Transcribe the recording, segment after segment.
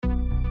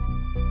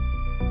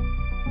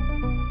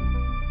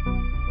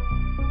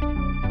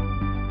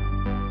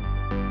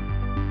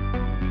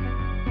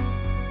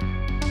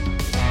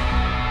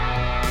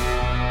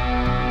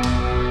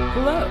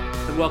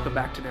Welcome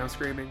back to Now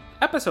Screaming,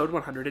 episode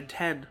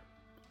 110.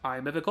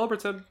 I'm Evan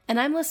Culbertson.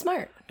 And I'm Liz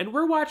Smart. And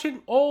we're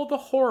watching all the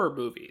horror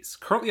movies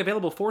currently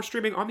available for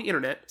streaming on the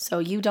internet. So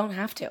you don't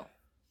have to.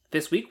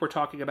 This week we're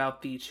talking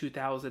about the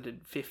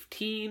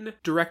 2015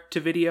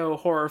 direct-to-video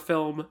horror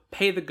film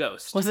Pay the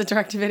Ghost. Was it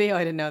direct-to-video?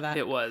 I didn't know that.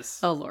 It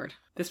was. Oh, Lord.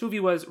 This movie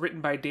was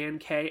written by Dan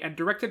Kay and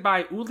directed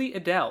by Uli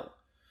Edel,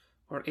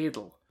 or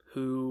Edel,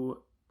 who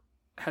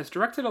has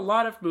directed a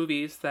lot of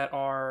movies that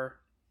are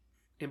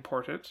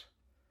important.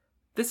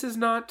 This is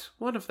not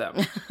one of them.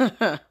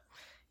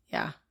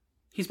 Yeah.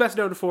 He's best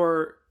known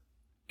for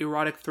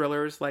erotic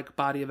thrillers like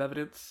Body of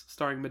Evidence,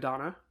 starring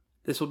Madonna.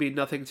 This will be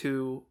nothing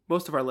to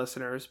most of our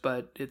listeners,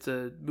 but it's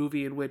a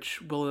movie in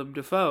which Willem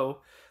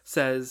Dafoe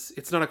says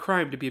it's not a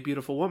crime to be a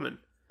beautiful woman.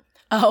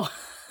 Oh,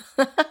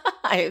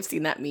 I have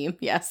seen that meme,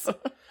 yes.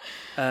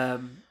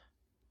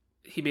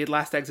 He made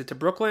Last Exit to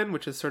Brooklyn,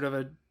 which is sort of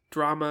a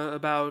drama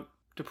about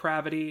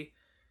depravity.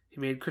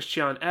 He made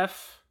Christiane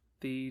F.,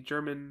 the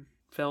German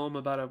film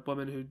about a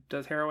woman who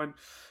does heroin.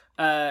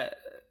 And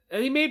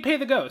he made Pay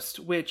the Ghost,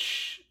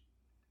 which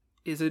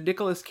is a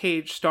Nicolas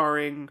Cage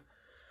starring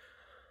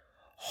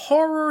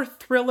horror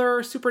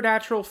thriller,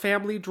 supernatural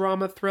family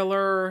drama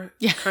thriller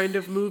kind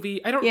of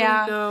movie. I don't really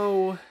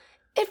know.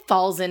 It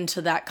falls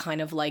into that kind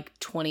of like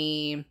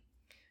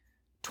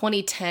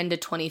 2010 to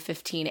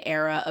 2015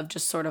 era of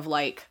just sort of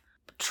like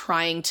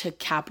trying to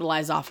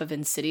capitalize off of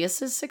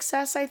Insidious's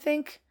success, I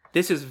think.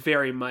 This is a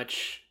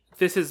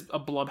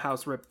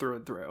Blumhouse rip through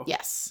and through.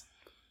 Yes.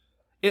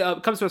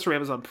 It comes to us from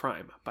Amazon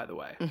Prime, by the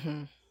way.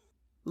 Mm-hmm.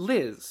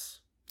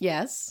 Liz.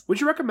 Yes?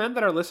 Would you recommend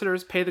that our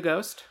listeners pay the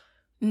ghost?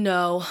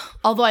 No,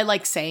 although I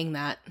like saying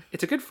that.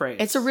 It's a good phrase.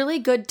 It's a really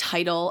good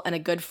title and a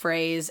good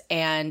phrase,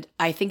 and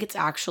I think it's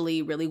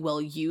actually really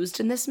well used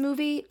in this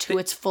movie to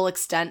its full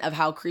extent of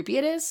how creepy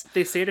it is.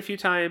 They say it a few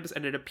times,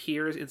 and it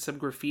appears in some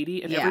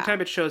graffiti, and every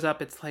time it shows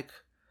up, it's like,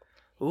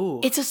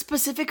 ooh. It's a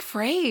specific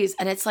phrase,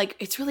 and it's like,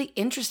 it's really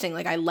interesting.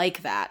 Like, I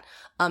like that.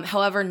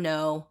 However,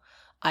 no,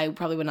 I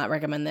probably would not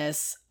recommend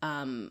this.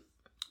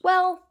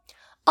 Well,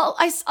 I'll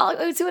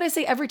say what I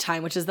say every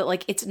time, which is that,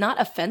 like, it's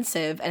not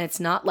offensive and it's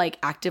not, like,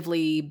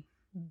 actively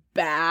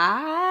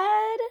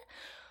bad.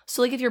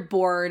 So, like, if you're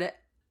bored,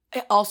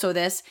 also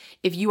this,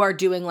 if you are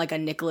doing, like, a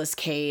Nicolas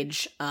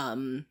Cage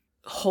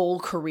whole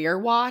career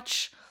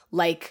watch,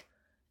 like,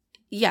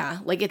 yeah,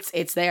 like,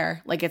 it's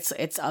there. Like, it's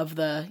of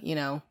the, you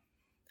know,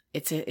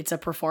 it's a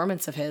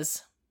performance of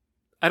his.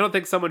 I don't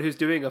think someone who's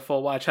doing a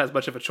full watch has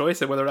much of a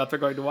choice in whether or not they're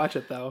going to watch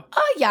it, though.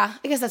 Yeah,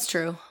 I guess that's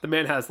true. The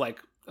man has, like,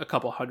 a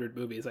couple hundred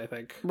movies, I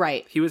think.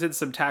 Right. He was in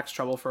some tax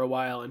trouble for a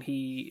while, and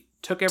he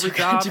took every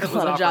job. Took a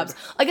lot of jobs.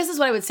 I guess that's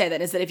what I would say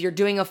then, is that if you're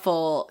doing a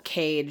full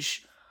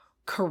Cage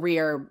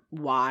career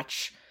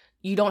watch,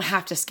 you don't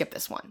have to skip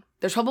this one.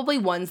 There's probably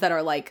ones that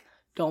are like,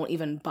 don't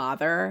even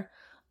bother.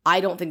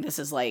 I don't think this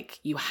is like,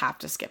 you have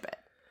to skip it.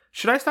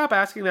 Should I stop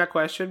asking that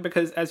question?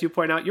 Because, as you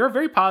point out, you're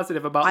very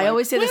positive about, I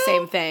always say the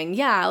same thing.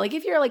 Yeah, like,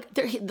 if you're like,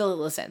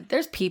 listen,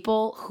 there's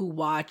people who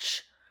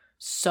watch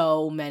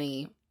so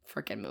many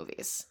freaking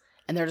movies.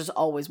 And they're just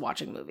always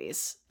watching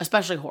movies,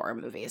 especially horror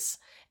movies.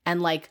 And,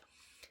 like,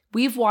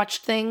 we've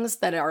watched things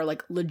that are,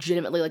 like,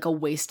 legitimately, like, a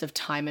waste of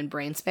time and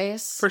brain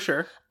space. For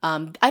sure.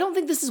 I don't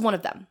think this is one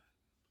of them.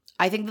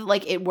 I think that,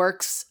 like, it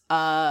works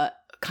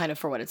kind of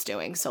for what it's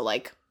doing. So,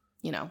 like,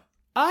 you know.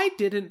 I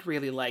didn't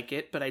really like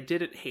it, but I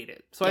didn't hate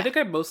it. So I think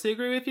I mostly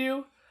agree with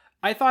you.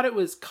 I thought it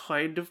was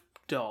kind of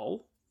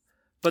dull.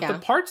 But the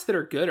parts that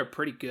are good are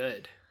pretty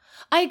good.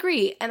 I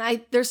agree.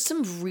 And there's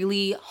some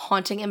really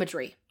haunting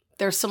imagery.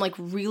 There's some, like,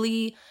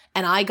 really,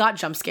 and I got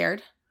jump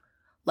scared.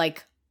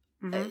 Like,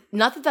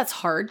 not that that's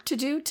hard to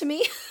do to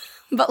me,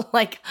 but,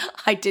 like,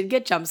 I did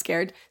get jump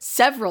scared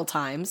several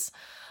times.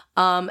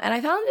 And I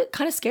found it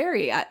kind of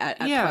scary at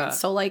points.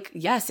 So, like,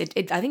 yes, I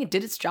think it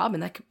did its job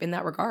in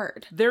that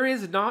regard. There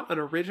is not an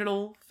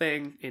original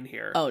thing in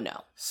here. Oh,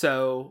 no.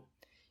 So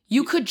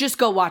you could just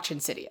go watch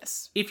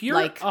Insidious. If you're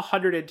like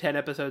 110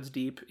 episodes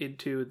deep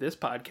into this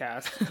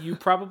podcast, you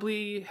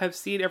probably have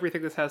seen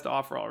everything this has to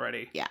offer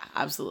already. Yeah,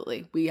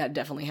 absolutely. We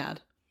definitely had.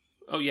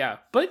 Oh, yeah.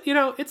 But, you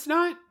know, it's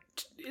not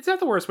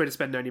the worst way to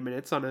spend 90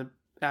 minutes on an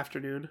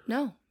afternoon.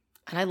 No.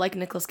 And I like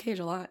Nicolas Cage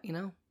a lot, you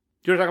know.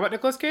 Do you want to talk about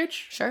Nicolas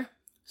Cage? Sure.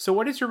 So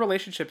what is your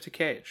relationship to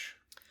Cage?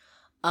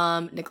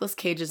 Nicolas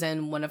Cage is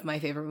in one of my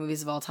favorite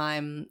movies of all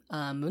time,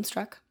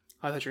 Moonstruck.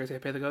 I thought you were going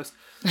to say Pay the Ghost.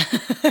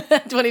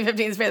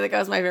 2015's Pay the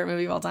Ghost, my favorite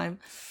movie of all time.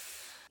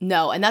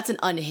 No, and that's an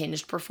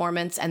unhinged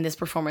performance, and this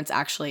performance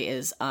actually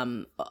is,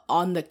 on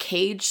the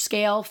Cage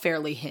scale,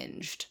 fairly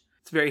hinged.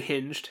 It's very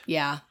hinged.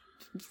 Yeah.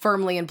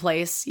 Firmly in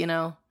place, you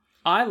know?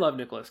 I love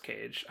Nicolas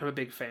Cage. I'm a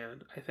big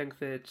fan. I think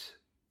that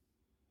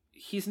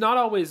he's not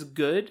always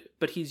good,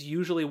 but he's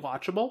usually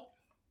watchable.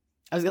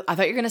 I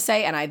thought you were going to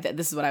say, and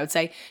this is what I would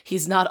say,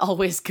 he's not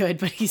always good,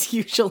 but he's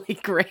usually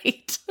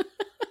great.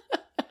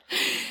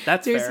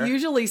 There's fair.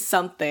 Usually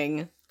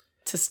something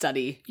to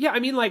study. Yeah, I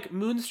mean, like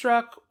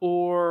Moonstruck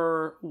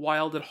or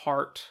Wild at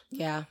Heart.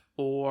 Yeah.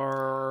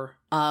 Or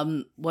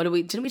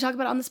didn't we talk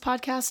about on this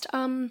podcast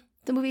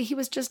the movie he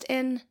was just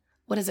in?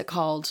 What is it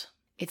called?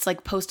 It's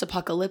like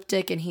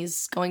post-apocalyptic, and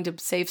he's going to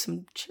save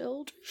some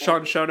children.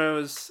 Sean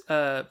Shono's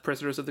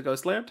Prisoners of the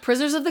Ghostland.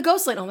 Prisoners of the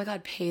Ghostland. Oh my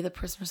God, pay the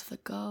Prisoners of the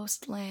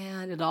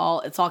Ghostland.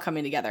 It's all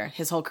coming together.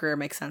 His whole career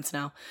makes sense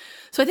now.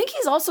 So I think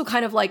he's also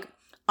kind of like,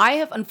 I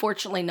have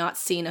unfortunately not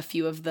seen a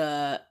few of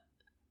the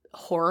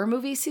horror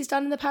movies he's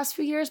done in the past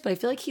few years, but I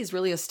feel like he's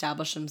really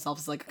established himself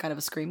as like a kind of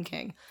a scream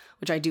king,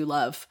 which I do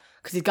love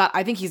because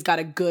I think he's got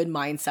a good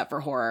mindset for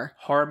horror.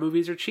 Horror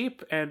movies are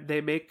cheap and they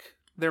make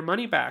their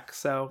money back,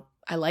 so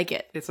I like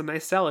it. It's a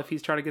nice sell if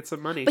he's trying to get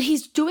some money. But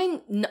he's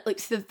doing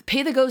like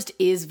Pay the Ghost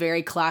is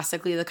very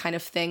classically the kind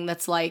of thing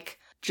that's like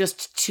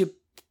just to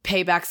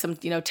pay back some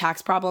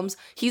tax problems.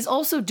 He's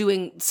also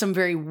doing some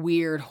very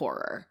weird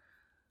horror,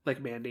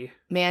 like Mandy.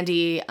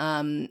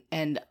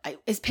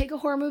 Is Pig a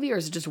horror movie or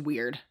is it just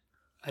weird?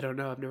 I don't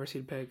know. I've never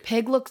seen Pig.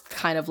 Pig looked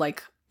kind of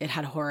like it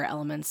had horror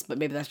elements, but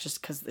maybe that's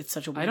just because it's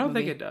such a weird movie. I don't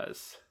think it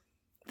does.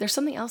 There's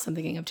something else I'm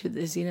thinking of too.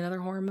 Is he in another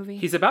horror movie?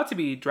 He's about to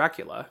be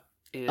Dracula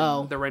in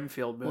the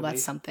Renfield movie. Well,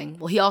 that's something.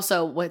 Well, he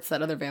also, what's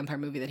that other vampire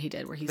movie that he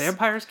did where he's...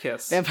 Vampire's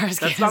Kiss. Vampire's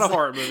Kiss. That's not a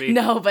horror movie.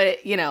 No, but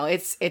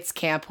it's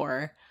camp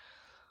horror.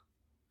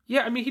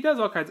 Yeah, I mean, he does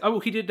all kinds. Oh,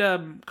 he did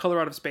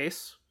Color Out of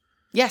Space.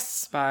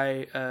 Yes.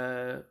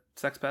 By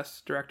Sex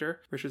Pest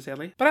director Richard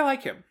Stanley. But I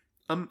like him.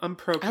 I'm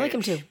pro Cage. I like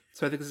him too.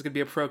 So I think this is going to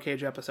be a pro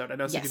Cage episode. I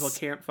know some people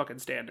can't fucking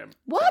stand him.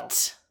 What?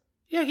 So.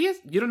 Yeah, he has.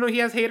 You don't know he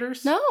has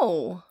haters?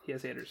 No. He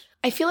has haters.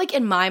 I feel like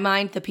in my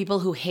mind, the people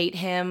who hate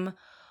him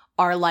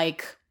are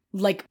like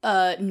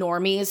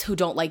normies who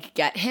don't like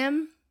get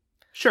him.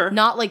 Sure.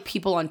 Not like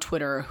people on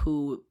Twitter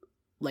who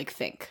like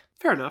think.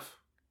 Fair enough.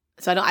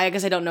 So I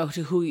guess I don't know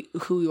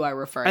who you are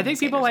referring. I think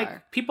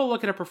people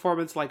look at a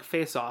performance like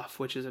Face Off,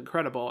 which is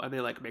incredible, and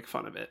they like make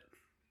fun of it.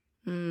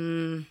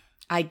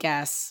 I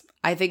guess.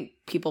 I think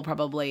people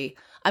probably...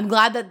 I'm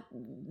glad that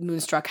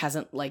Moonstruck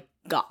hasn't, like,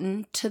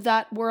 gotten to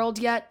that world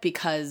yet,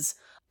 because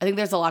I think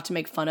there's a lot to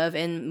make fun of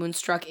in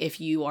Moonstruck if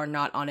you are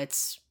not on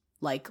its,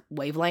 like,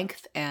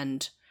 wavelength,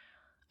 and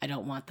I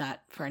don't want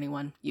that for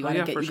anyone. You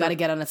gotta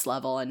get on its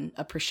level and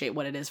appreciate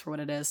what it is for what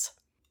it is.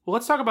 Well,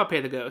 let's talk about Pay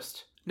the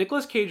Ghost.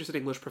 Nicolas Cage is an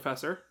English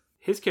professor.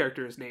 His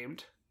character is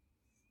named.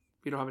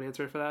 You don't have an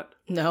answer for that?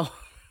 No.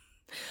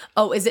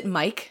 Oh, is it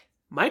Mike?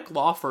 Mike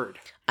Lawford.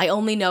 I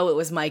only know it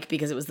was Mike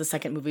because it was the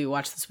second movie we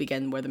watched this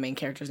weekend where the main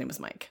character's name was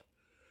Mike.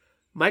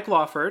 Mike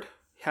Lawford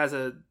has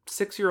a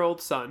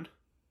 6-year-old son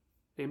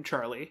named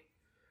Charlie,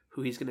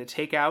 who he's going to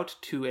take out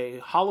to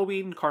a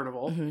Halloween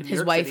carnival. In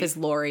His wife is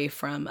Laurie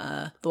from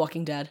The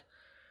Walking Dead.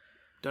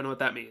 Don't know what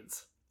that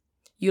means.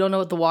 You don't know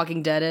what The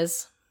Walking Dead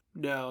is?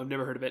 No, I've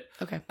never heard of it.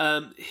 Okay.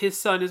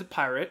 His son is a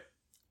pirate,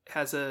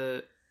 has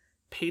a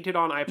painted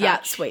on eye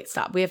patch. Yeah, wait,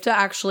 stop. We have to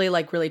actually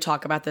like really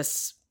talk about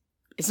this.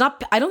 It's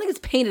not, I don't think it's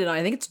painted on.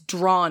 I think it's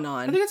drawn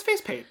on. I think it's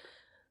face paint.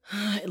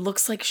 It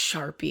looks like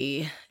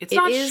Sharpie. It's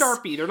not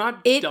Sharpie. They're not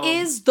It dumb.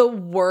 is the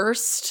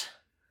worst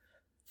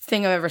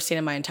thing I've ever seen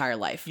in my entire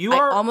life. You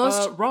are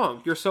almost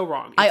wrong. You're so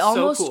wrong. I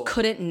almost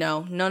couldn't.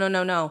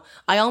 No.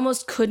 I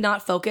almost could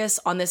not focus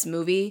on this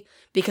movie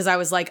because I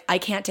was like, I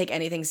can't take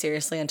anything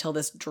seriously until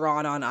this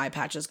drawn on eye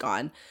patch is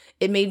gone.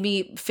 It made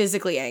me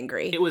physically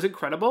angry. It was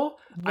incredible.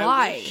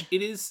 Why?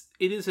 It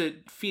is a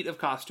feat of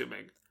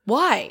costuming.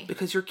 Why?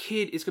 Because your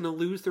kid is going to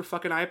lose their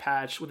fucking eye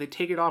patch when they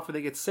take it off when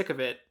they get sick of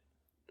it.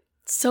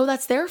 So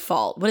that's their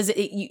fault. What is it?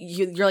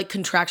 You're like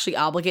contractually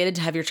obligated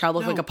to have your child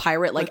look like a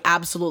pirate like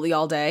absolutely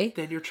all day?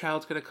 Then your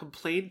child's going to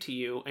complain to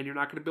you and you're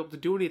not going to be able to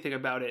do anything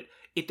about it.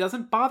 It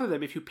doesn't bother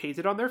them if you paint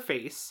it on their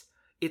face.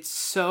 It's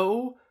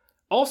so...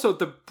 Also,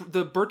 the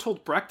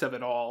Bertolt Brecht of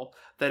it all,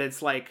 that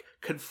it's like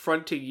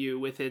confronting you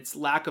with its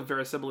lack of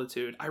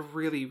verisimilitude. I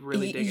really,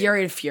 really dig it. You're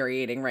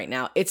infuriating right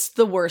now. It's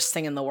the worst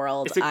thing in the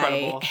world. It's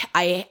incredible.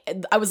 I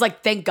was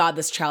like, thank God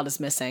this child is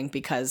missing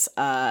because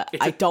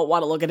I don't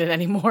want to look at it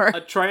anymore.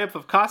 A triumph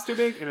of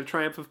costuming and a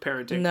triumph of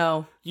parenting.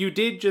 No. You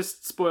did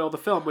just spoil the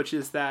film, which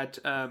is that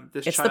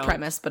It's the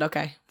premise, but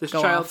okay. This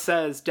child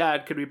says,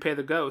 Dad, could we pay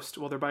the ghost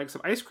while they're buying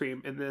some ice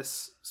cream in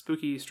this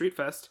spooky street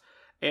fest?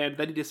 And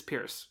then he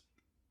disappears.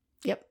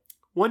 Yep.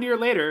 1 year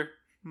later,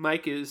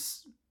 Mike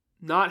is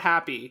not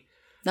happy.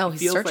 No,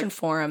 he's searching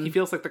for him. He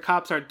feels like the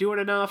cops aren't doing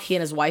enough. He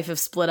and his wife have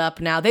split up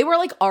now. They were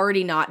like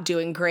already not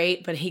doing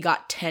great, but he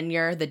got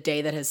tenure the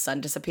day that his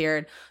son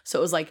disappeared. So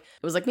it was like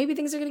maybe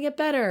things are going to get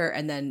better.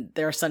 And then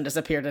their son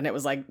disappeared and it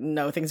was like,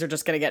 no, things are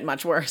just going to get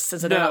much worse. So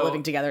they're not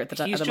living together at the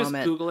moment. He's just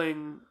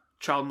Googling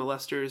child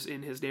molesters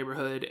in his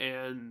neighborhood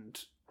and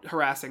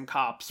harassing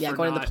cops. Yeah,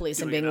 going to the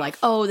police and being like,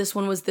 oh, this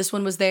one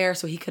was there,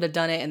 so he could have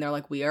done it. And they're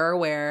like, we are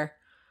aware.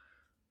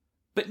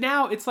 But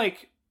now it's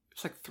like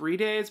 3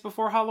 days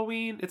before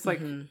Halloween. It's like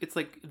it's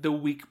like the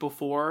week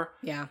before.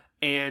 Yeah.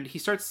 And he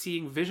starts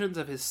seeing visions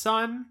of his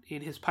son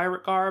in his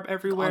pirate garb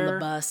everywhere. On the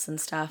bus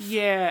and stuff.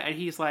 Yeah, and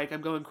he's like,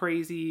 I'm going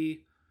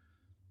crazy.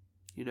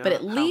 You know. But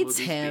it leads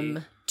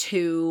him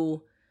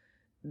to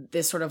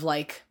this sort of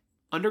like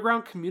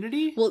underground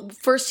community? Well,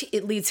 first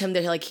it leads him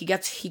to like he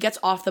gets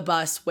off the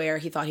bus where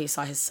he thought he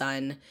saw his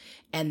son,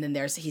 and then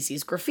he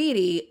sees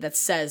graffiti that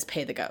says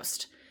 "Pay the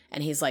Ghost."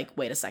 And he's like,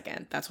 wait a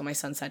second. That's what my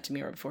son said to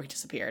me right before he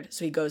disappeared.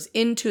 So he goes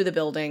into the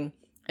building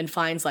and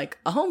finds like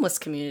a homeless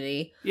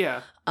community.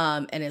 Yeah.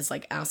 And is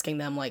like asking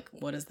them like,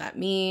 what does that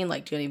mean?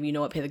 Like, do any of you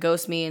know what pay the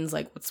ghost means?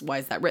 Like, why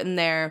is that written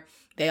there?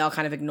 They all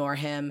kind of ignore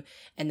him.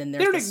 And then they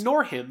don't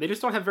ignore him. They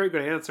just don't have very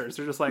good answers.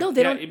 They're just like, no,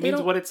 it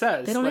means what it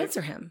says. They don't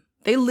answer him.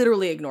 They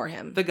literally ignore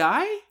him. The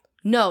guy?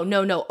 No.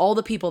 All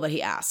the people that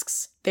he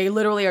asks. They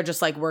literally are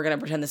just like, we're going to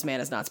pretend this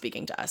man is not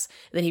speaking to us.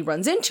 And then he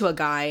runs into a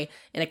guy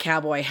in a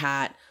cowboy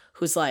hat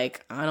who's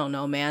like, I don't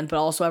know, man. But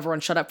also everyone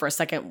shut up for a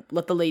second.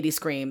 Let the lady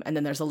scream. And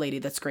then there's a lady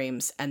that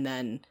screams. And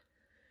then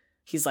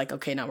he's like,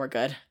 okay, now we're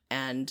good.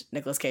 And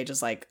Nicolas Cage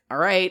is like, all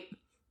right,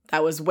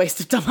 that was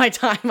wasted of my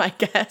time, I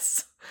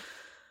guess.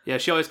 Yeah,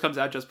 she always comes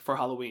out just before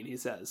Halloween, he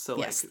says. So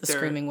yes, like, the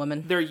screaming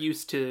woman. They're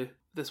used to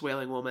this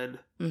wailing woman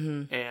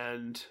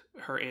and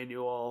her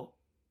annual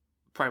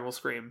primal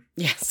scream.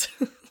 Yes.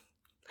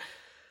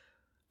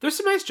 There's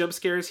some nice jump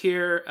scares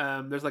here.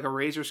 There's like a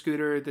razor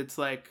scooter that's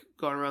like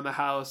going around the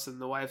house, and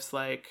the wife's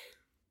like,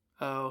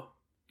 "Oh,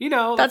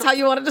 that's how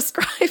you want to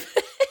describe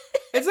it."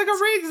 It's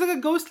like a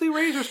ghostly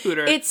razor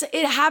scooter.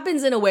 It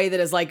happens in a way that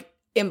is like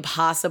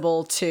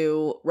impossible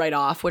to write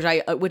off, which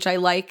I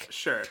like.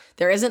 Sure.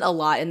 There isn't a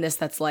lot in this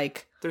that's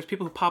like, there's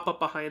people who pop up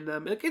behind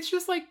them. It's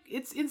just like,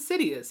 it's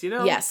insidious,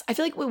 Yes. I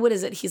feel like, what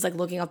is it? He's like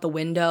looking out the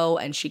window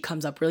and she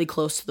comes up really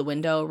close to the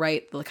window,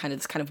 right?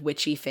 This kind of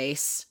witchy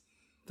face.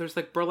 There's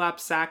like burlap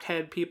sack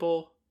head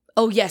people.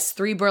 Oh yes,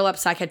 3 burlap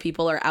sackhead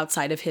people are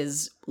outside of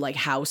his like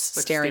house,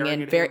 like staring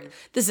in.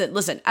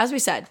 Listen, as we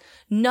said,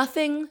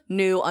 nothing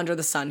new under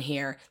the sun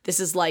here. This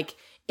is like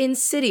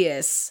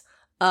Insidious,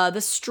 The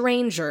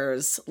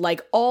Strangers,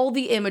 like all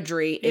the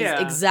imagery is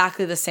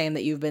exactly the same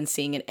that you've been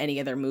seeing in any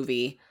other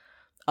movie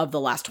of the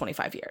last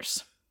 25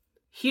 years.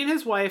 He and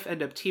his wife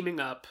end up teaming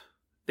up.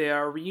 They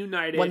are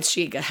reunited. Once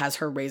she has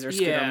her razor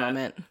scooter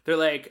moment. They're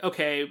like,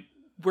 okay,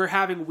 we're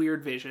having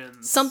weird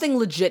visions. Something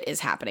legit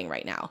is happening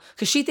right now.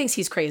 Because she thinks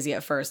he's crazy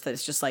at first, that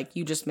it's just like,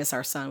 you just miss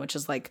our son, which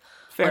is like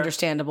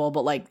understandable,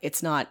 but like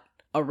it's not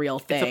a real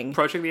thing. It's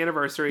approaching the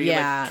anniversary.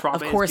 Yeah, like,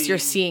 of course you're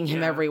seeing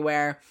him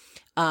everywhere.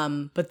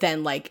 But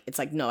then like, it's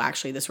like, no,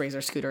 actually this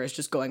razor scooter is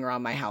just going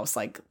around my house.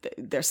 Like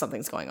there's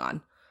something's going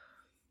on.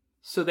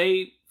 So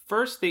they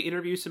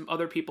interview some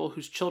other people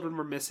whose children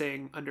were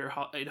missing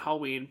in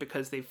Halloween,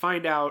 because they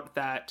find out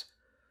that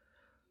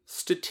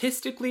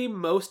statistically,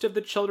 most of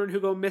the children who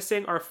go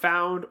missing are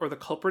found, or the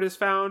culprit is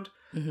found,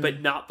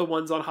 but not the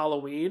ones on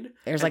Halloween.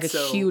 There's like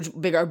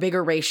a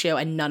bigger ratio,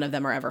 and none of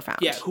them are ever found.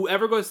 Yeah,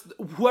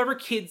 whoever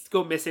kids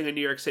go missing in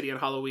New York City on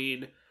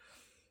Halloween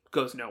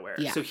goes nowhere.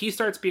 Yeah. So he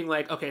starts being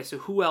like, okay, so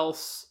who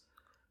else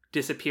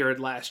disappeared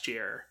last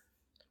year?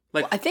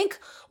 Like, I think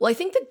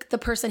the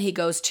person he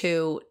goes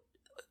to,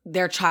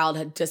 their child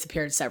had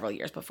disappeared several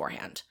years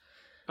beforehand.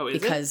 Oh,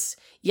 is because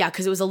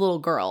it was a little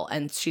girl,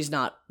 and she's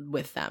not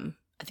with them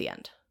at the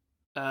end.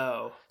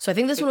 Oh. So I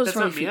think this one was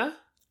from Mia?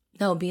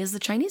 No, Mia's the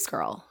Chinese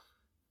girl.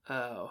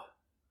 Oh.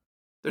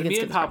 There's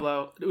Mia and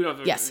Pablo.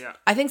 Yes. Yeah.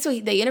 I think so.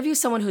 They interview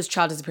someone whose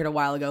child disappeared a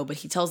while ago, but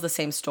he tells the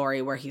same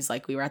story where he's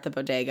like, we were at the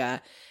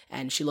bodega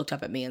and she looked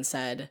up at me and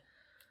said,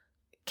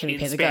 can we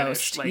pay the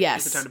ghost? Like,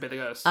 yes. It's the time to pay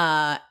the ghost.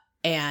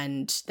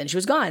 And then she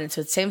was gone. And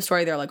so the same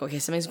story. They're like, okay,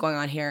 something's going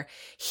on here.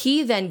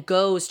 He then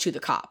goes to the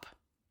cop.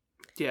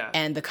 Yeah.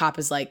 And the cop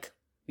is like,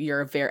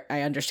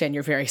 I understand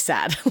you're very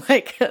sad.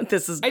 Like,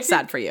 this is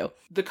sad for you.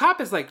 The cop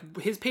is like,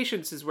 his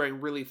patience is wearing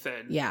really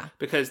thin. Yeah.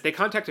 Because they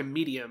contact a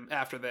medium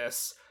after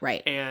this.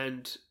 Right.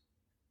 And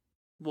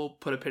we'll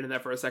put a pin in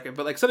that for a second.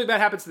 But like, something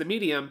bad happens to the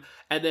medium,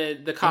 and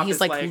then the cop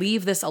is like,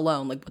 leave this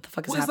alone. Like, what the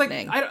fuck is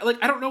happening? Like,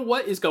 I don't know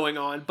what is going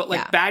on, but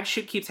like bad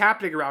shit keeps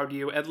happening around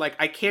you. And like,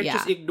 I can't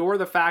just ignore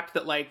the fact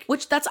that like.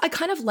 I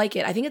kind of like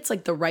it. I think it's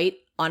like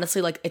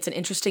honestly, like, it's an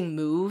interesting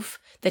move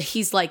that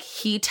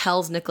he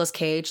tells Nicolas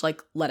Cage,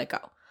 like, let it go.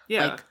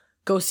 Yeah. Like,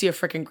 go see a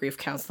freaking grief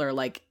counselor,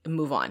 like,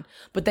 move on.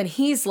 But then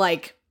he's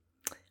like,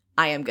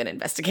 I am going to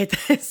investigate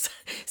this.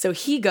 So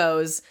he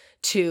goes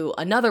to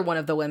another one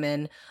of the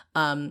women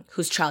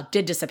whose child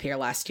did disappear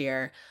last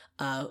year,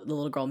 the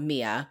little girl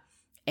Mia,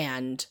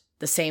 and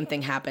the same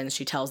thing happens.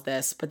 She tells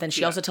this, but then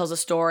she also tells a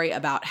story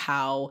about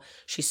how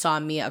she saw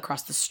Mia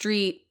across the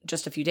street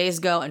just a few days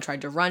ago and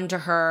tried to run to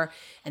her,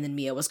 and then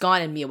Mia was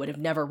gone, and Mia would have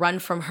never run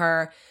from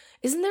her.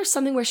 Isn't there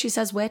something where she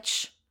says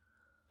witch?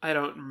 I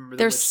don't remember.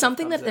 There's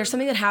something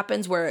that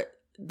happens where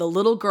the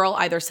little girl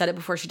either said it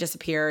before she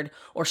disappeared,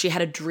 or she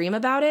had a dream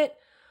about it,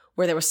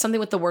 where there was something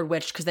with the word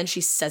witch, because then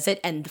she says it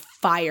and the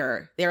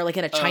fire, they're like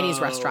in a Chinese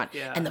restaurant,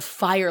 and the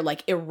fire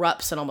like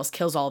erupts and almost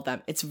kills all of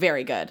them. It's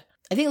very good.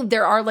 I think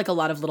there are like a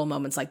lot of little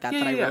moments like that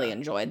I really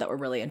enjoyed, that were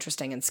really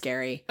interesting and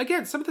scary.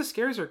 Again, some of the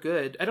scares are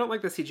good. I don't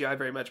like the CGI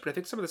very much, but I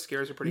think some of the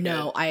scares are pretty good.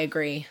 No, I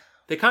agree.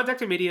 They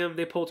contact a medium,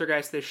 they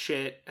poltergeist this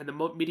shit, and the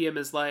medium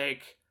is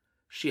like,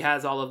 she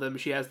has all of them,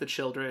 she has the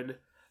children.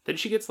 Then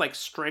she gets like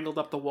strangled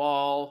up the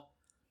wall.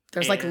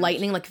 There's like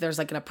lightning, like there's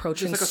like an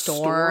approaching like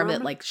storm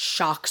that like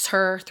shocks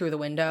her through the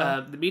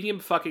window. The medium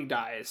fucking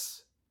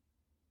dies.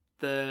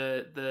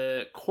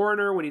 The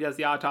coroner, when he does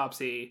the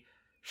autopsy,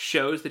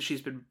 shows that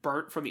she's been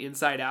burnt from the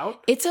inside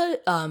out. It's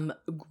a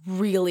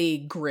really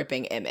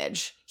gripping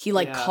image. He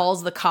like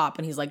calls the cop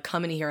and he's like,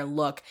 come in here and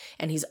look.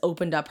 And he's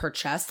opened up her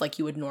chest like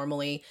you would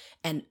normally.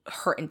 And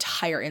her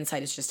entire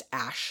inside is just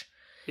ash.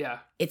 Yeah.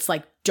 It's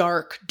like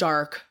dark,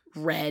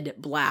 red,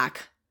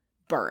 black,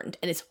 burned.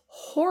 And it's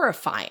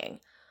horrifying.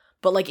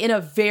 But like in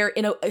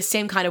a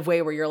same kind of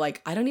way where you're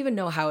like, I don't even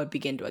know how I would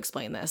begin to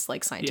explain this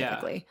like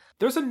scientifically. Yeah.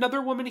 There's another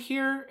woman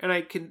here and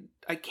I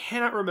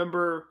cannot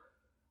remember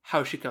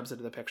how she comes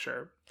into the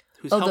picture.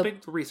 Who's helping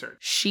the research.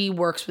 She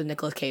works with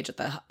Nicolas Cage at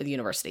the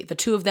university. The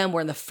two of them were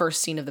in the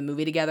first scene of the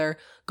movie together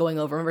going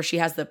over. Remember, she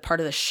has the part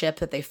of the ship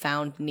that they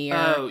found near.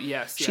 Oh,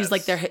 yes. She's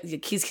like,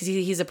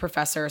 he's a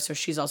professor, so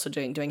she's also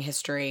doing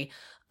history.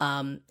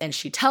 And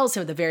she tells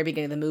him at the very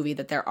beginning of the movie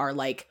that there are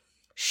like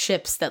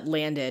ships that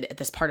landed at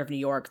this part of New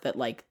York that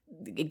like,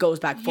 it goes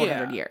back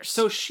 400 years.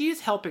 So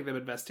she's helping them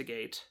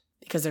investigate.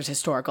 Because there's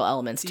historical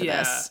elements to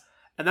this.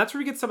 And that's where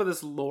we get some of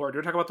this lore. Do you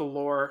want to talk about the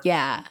lore?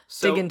 Yeah.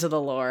 So dig into the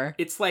lore.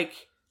 It's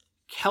like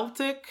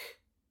Celtic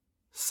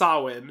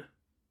Samhain,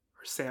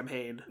 or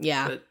Samhain.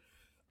 Yeah.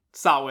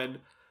 Samhain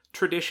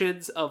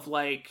traditions of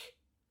like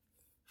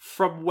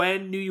from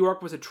when New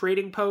York was a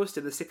trading post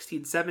in the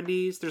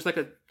 1670s. There's like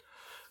a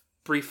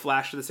brief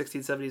flash of the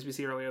 1670s we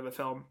see earlier in the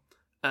film.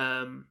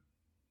 And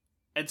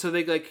so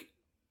they like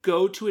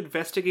go to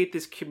investigate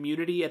this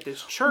community at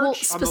this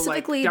church on the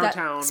like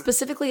downtown.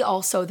 Specifically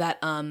also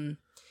that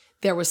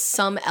there was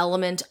some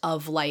element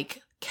of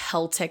like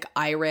Celtic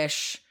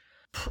Irish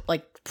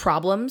like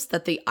problems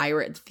that the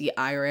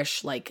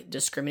Irish like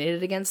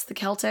discriminated against the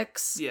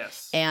Celtics.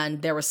 Yes.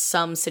 And there was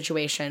some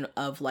situation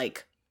of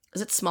like,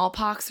 is it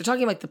smallpox? They're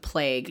talking like the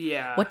plague.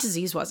 Yeah. What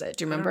disease was it?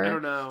 Do you remember? I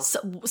don't know.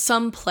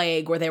 Some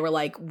plague where they were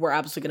like, we're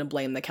absolutely going to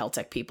blame the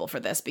Celtic people for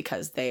this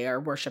because they are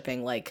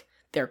worshiping like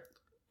their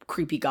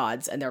creepy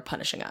gods and they're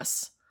punishing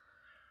us.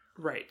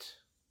 Right.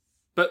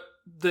 But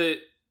the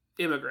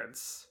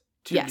immigrants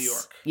to New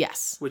York.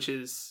 Yes. Which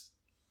is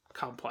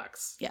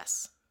complex.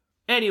 Yes.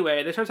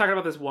 Anyway, they start talking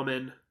about this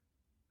woman,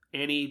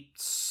 Annie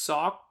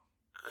Sawquin?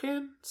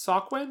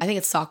 I think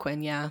it's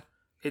Sawquin, yeah.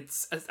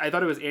 I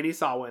thought it was Annie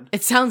Sawin.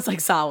 It sounds like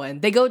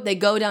Samhain. They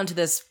go down to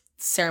this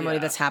ceremony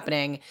that's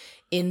happening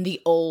in the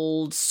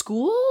old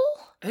school?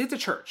 I think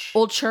it's a church.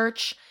 Old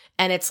church.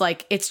 And it's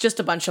like, it's just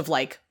a bunch of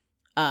like,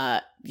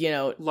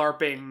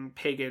 LARPing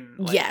pagan.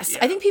 Like, yes.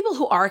 I think people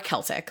who are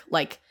Celtic,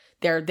 like,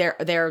 they're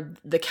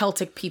the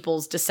Celtic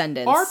people's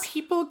descendants. Are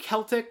people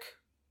Celtic?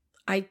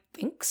 I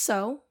think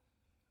so.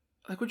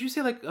 Like, would you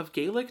say, like, of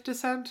Gaelic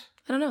descent?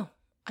 I don't know.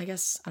 I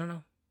don't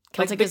know.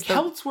 Celtic like, the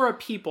Celts were a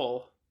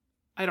people.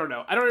 I don't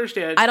know. I don't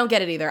understand. I don't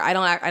get it either. I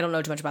don't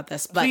know too much about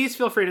this. But please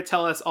feel free to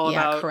tell us all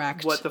about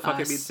correct what the fuck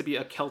it means to be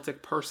a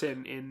Celtic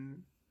person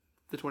in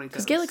the 2010s.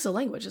 Because Gaelic's a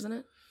language, isn't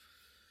it?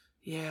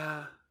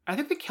 Yeah. I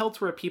think the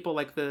Celts were a people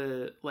like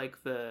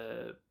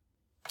the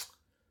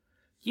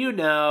you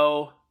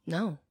know.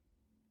 No.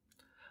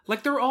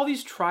 Like, there were all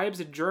these tribes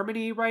in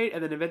Germany, right?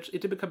 And then eventually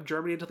it didn't become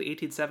Germany until the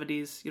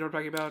 1870s. You know what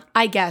I'm talking about?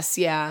 I guess,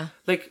 yeah.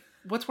 Like,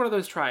 what's one of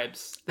those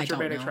tribes? The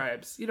Germanic know.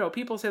 tribes. You know,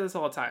 people say this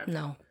all the time.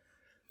 No.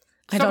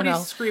 I don't know.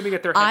 Screaming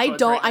at their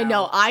headphones I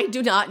know. I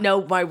do not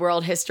know my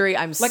world history.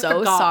 I'm like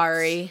so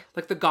sorry.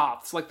 Like the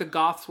Goths. Like, the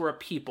Goths were a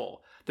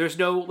people. There's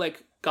no,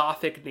 like,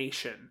 Gothic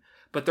nation.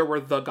 But there were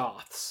the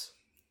Goths.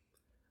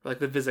 Like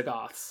the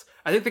Visigoths.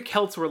 I think the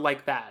Celts were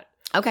like that.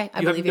 Okay,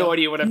 I believe you. You have no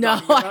idea what I'm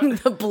talking about. No, I'm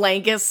the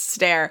blankest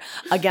stare.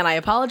 Again, I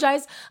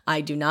apologize. I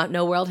do not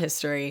know world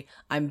history.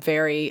 I'm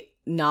very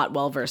not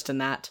well versed in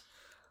that.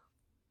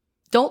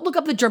 Don't look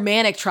up the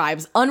Germanic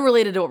tribes,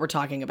 unrelated to what we're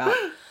talking about.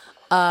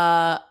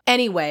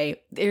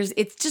 Anyway,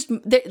 it's just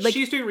like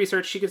she's doing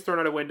research. She gets thrown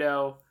out a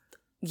window.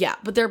 Yeah,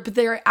 but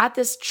they're at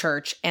this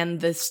church, and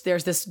there's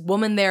this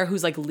woman there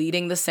who's like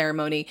leading the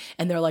ceremony,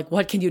 and they're like,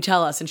 "What can you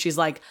tell us?" And she's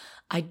like,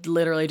 I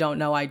literally don't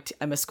know.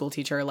 I'm a school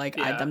teacher. Like,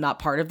 I'm not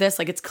part of this.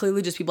 Like, it's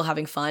clearly just people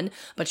having fun.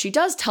 But she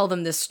does tell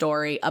them this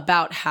story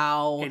about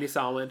how Annie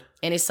Sawin.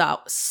 I'm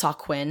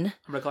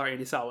gonna call her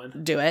Annie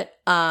Sawin. Do it.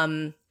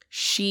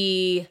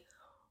 She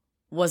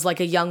was like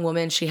a young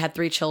woman. She had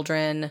 3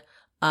 children.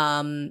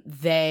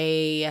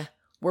 They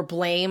were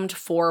blamed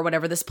for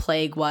whatever this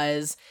plague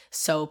was.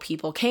 So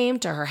people came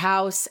to her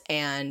house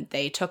and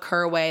they took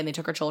her away and they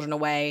took her children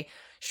away.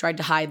 She tried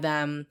to hide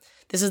them.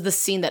 This is the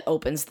scene that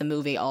opens the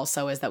movie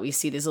also, is that we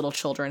see these little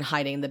children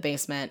hiding in the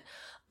basement.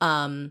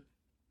 And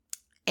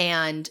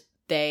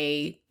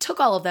they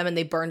took all of them and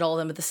they burned all of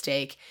them at the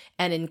stake.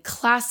 And in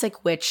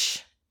classic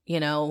witch,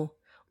 in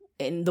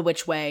the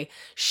witch way,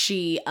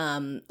 she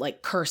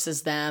like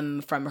curses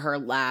them from her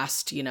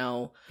last,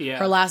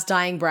 her last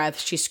dying breath.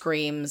 She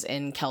screams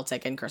in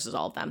Celtic and curses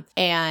all of them.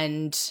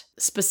 And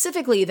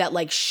specifically that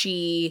like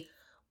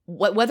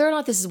whether or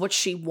not this is what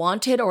she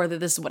wanted or that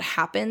this is what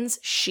happens,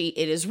 it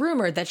is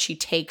rumored that she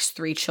takes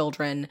 3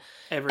 children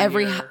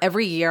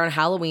every year on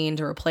Halloween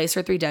to replace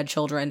her 3 dead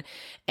children,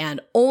 and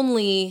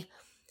only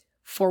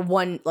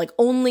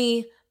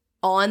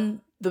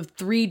on the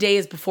 3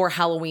 days before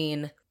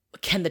Halloween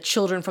can the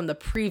children from the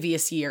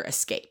previous year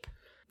escape.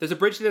 There's a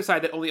bridge to the other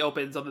side that only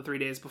opens on the 3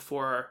 days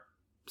before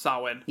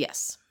Samhain.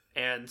 Yes.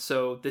 And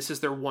so this is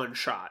their one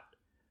shot.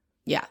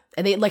 Yeah.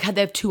 And they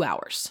have 2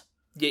 hours.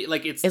 Yeah,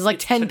 like it's like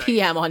 10 tonight.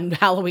 p.m. on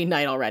Halloween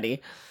night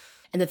already.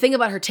 And the thing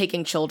about her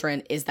taking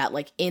children is that,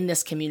 like, in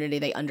this community,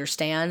 they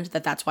understand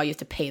that that's why you have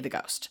to pay the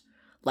ghost.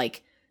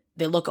 Like,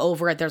 they look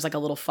over it, there's like a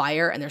little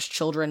fire, and there's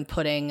children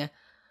putting,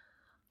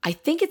 I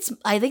think it's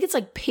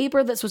like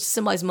paper that's supposed to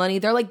symbolize money.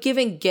 They're like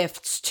giving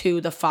gifts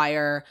to the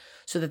fire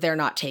so that they're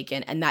not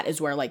taken. And that is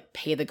where, like,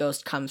 pay the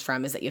ghost comes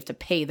from, is that you have to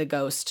pay the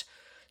ghost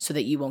so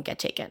that you won't get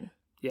taken.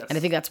 Yes. And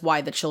I think that's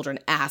why the children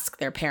ask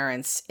their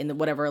parents in the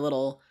whatever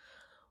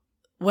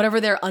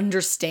their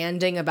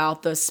understanding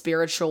about the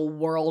spiritual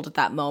world at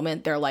that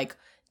moment, they're like,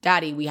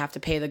 Daddy, we have to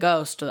pay the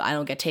ghost so that I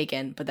don't get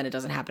taken, but then it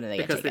doesn't happen and they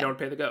get taken. Because they don't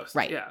pay the ghost.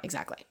 Right, yeah.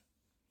 Exactly.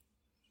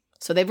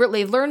 So they've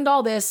learned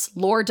all this.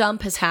 Lore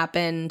dump has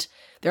happened.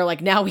 They're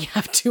like, now we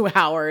have 2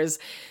 hours.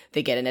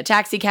 They get in a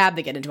taxi cab.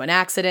 They get into an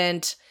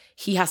accident.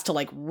 He has to,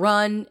 like,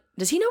 run.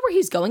 Does he know where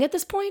he's going at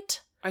this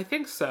point? I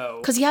think so.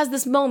 Because he has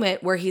this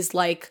moment where he's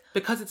like...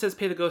 Because it says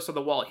pay the ghost on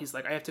the wall, he's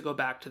like, I have to go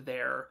back to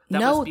there.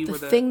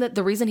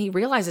 The reason he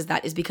realizes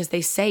that is because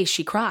they say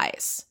she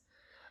cries.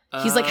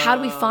 He's like, how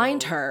do we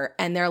find her?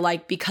 And they're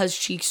like, because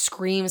she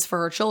screams for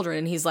her children.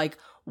 And he's like,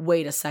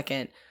 wait a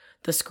second.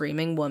 The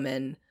screaming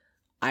woman...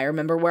 I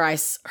remember where I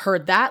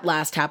heard that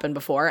last happen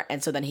before.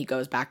 And so then he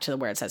goes back to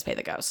where it says pay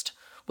the ghost,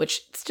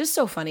 which it's just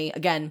so funny.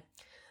 Again,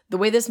 the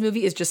way this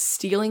movie is just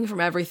stealing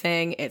from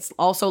everything. It's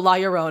also La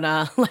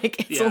Llorona.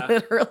 Like, it's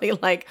literally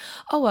like,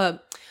 oh,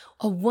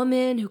 a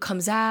woman who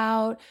comes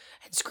out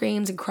and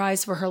screams and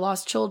cries for her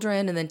lost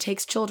children and then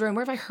takes children.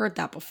 Where have I heard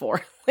that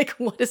before? Like,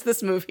 what is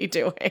this movie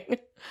doing?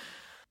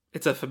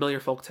 It's a familiar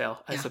folktale,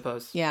 I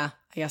suppose. Yeah,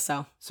 I guess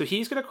so. So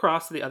he's going to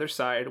cross to the other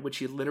side, which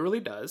he literally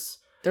does.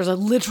 There's a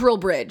literal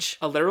bridge.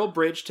 A literal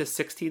bridge to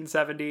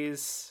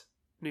 1670s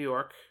New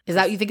York. Is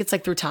that, you think it's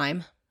like through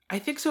time? I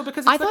think so,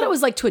 because I thought it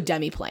was like to a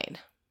demiplane.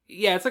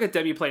 Yeah, it's like a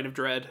demiplane of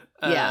dread.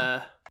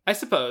 Yeah. I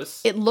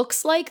suppose. It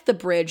looks like the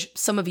bridge,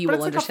 some of you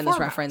will understand this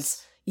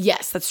reference.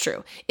 Yes, that's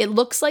true. It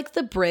looks like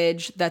the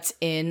bridge that's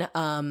in...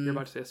 You're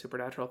about to say a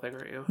supernatural thing,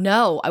 aren't you?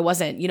 No, I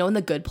wasn't. You know, in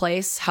The Good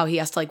Place, how he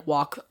has to, like,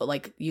 walk,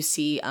 like, you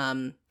see...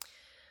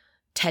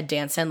 Ted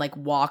Danson, like,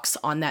 walks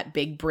on that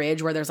big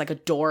bridge where there's, like, a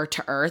door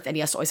to Earth, and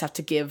he has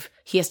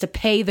to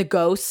pay the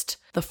ghost,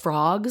 the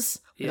frogs.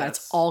 Yes. God,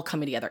 it's all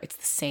coming together. It's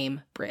the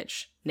same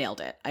bridge.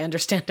 Nailed it. I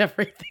understand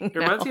everything. It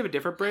reminds me of a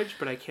different bridge,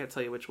 but I can't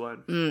tell you which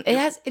one.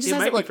 It just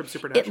might be from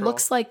Supernatural. It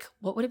looks like,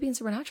 what would it be in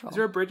Supernatural? Is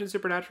there a bridge in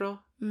Supernatural?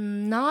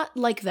 Not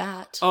like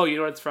that. Oh, you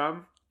know what it's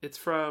from? It's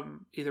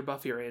from either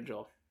Buffy or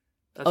Angel.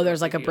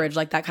 There's like a bridge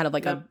like that, kind of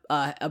like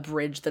a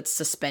bridge that's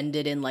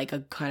suspended in like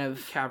a kind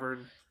of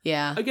cavern.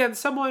 Yeah. Again,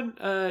 someone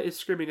is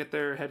screaming at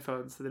their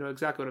headphones, so they know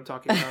exactly what I'm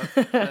talking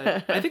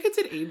about. I think it's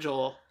an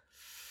Angel.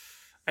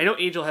 I know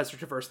Angel has to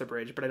traverse the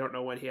bridge, but I don't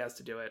know when he has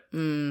to do it.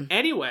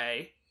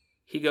 Anyway,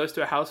 he goes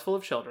to a house full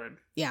of children.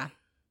 Yeah.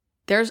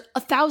 There's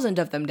 1,000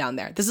 of them down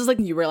there. This is like,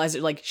 you realize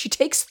it, like, she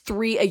takes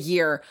 3 a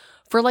year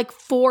for like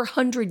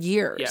 400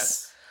 years.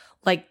 Yes.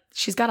 Like,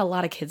 she's got a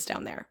lot of kids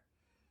down there.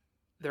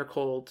 They're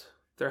cold.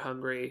 They're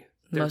hungry.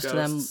 They're Most ghosts.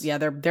 of them, yeah,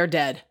 they're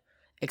dead.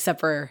 Except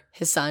for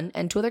his son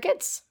and 2 other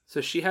kids.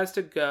 So she has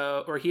to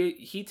go, or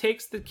he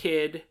takes the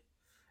kid,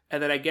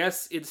 and then I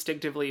guess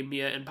instinctively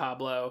Mia and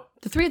Pablo.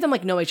 The 3 of them,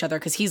 like, know each other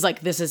because he's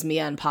like, this is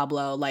Mia and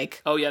Pablo.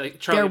 Like, oh yeah,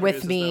 they're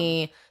with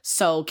me.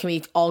 So can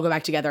we all go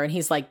back together? And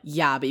he's like,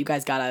 yeah, but you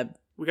guys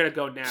we gotta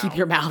go now. Keep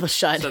your mouths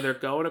shut. So they're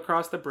going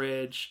across the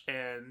bridge,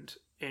 and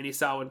Annie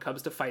Samhain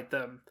comes to fight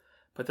them.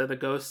 But then the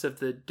ghosts of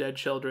the dead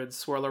children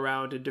swirl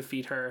around and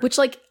defeat her. Which,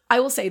 like,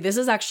 I will say, this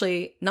is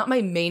actually not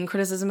my main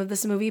criticism of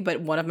this movie, but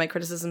one of my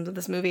criticisms of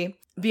this movie,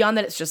 beyond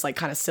that it's just, like,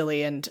 kind of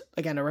silly and,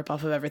 again, a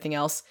ripoff of everything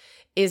else,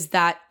 is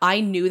that I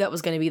knew that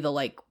was going to be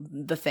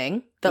the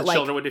thing. That,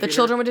 the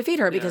children would defeat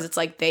her because it's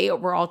like they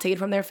were all taken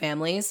from their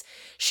families.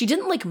 She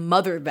didn't, like,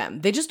 mother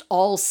them. They just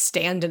all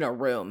stand in a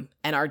room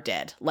and are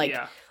dead. Like,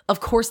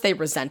 of course they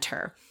resent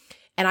her.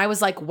 And I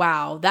was like,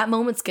 wow, that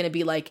moment's going to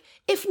be like,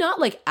 if not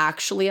like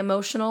actually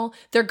emotional,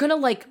 they're going to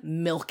like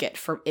milk it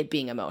for it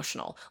being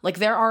emotional. Like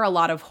there are a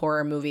lot of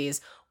horror movies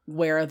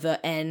where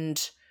the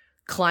end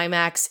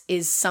climax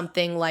is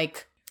something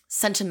like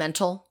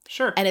sentimental.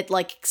 Sure. And it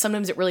like,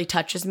 sometimes it really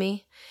touches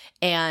me.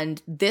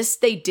 And this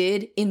they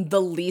did in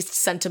the least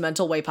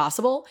sentimental way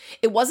possible.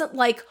 It wasn't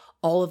like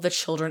all of the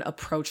children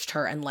approached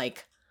her and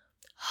like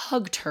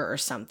hugged her or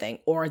something,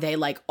 or they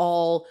like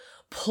all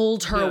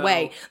pulled her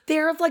away.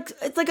 They're like,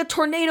 it's like a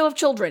tornado of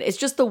children. It's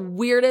just the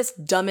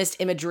weirdest, dumbest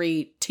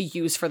imagery to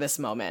use for this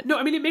moment. No,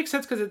 I mean, it makes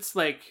sense because it's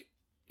like,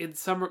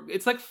 it's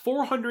like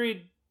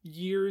 400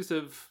 years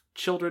of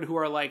children who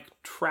are like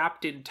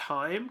trapped in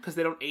time because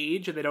they don't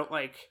age and they don't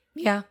like...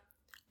 Yeah.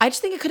 I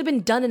just think it could have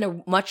been done in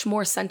a much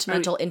more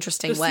sentimental,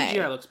 interesting way. The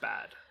CGI looks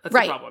bad. That's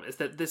the problem, is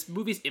that this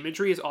movie's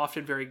imagery is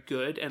often very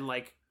good and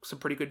like some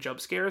pretty good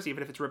jump scares,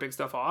 even if it's ripping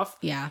stuff off.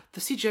 Yeah.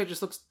 The CGI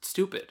just looks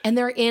stupid. And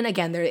they're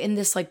in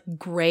this like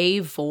gray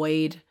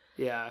void.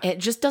 Yeah. And it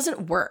just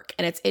doesn't work.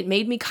 And it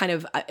made me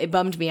it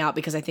bummed me out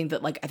because I think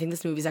that I think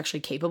this movie is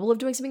actually capable of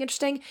doing something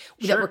interesting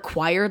that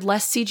required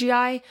less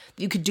CGI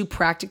that you could do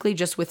practically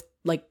just with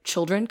like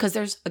children. Cause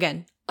there's,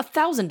 again,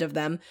 1,000 of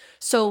them.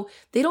 So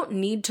they don't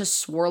need to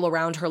swirl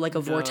around her like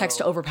a vortex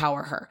to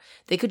overpower her.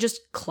 They could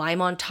just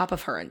climb on top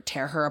of her and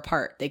tear her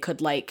apart. They could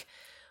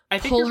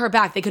pull her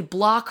back. They could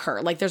block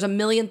her. Like there's a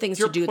million things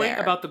to do there. Your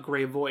point about the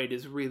Grey Void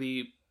is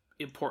really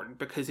important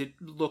because it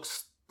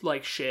looks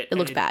like shit. It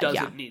looks bad. It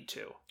doesn't need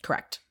to.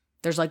 Correct.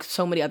 There's like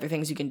so many other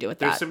things you can do with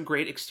that. There's some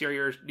great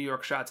exterior New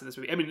York shots in this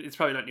movie. I mean, it's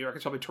probably not New York.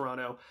 It's probably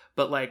Toronto.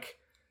 But like,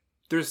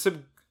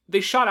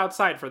 they shot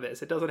outside for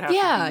this. It doesn't have to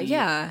be.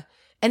 Yeah.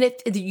 And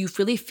you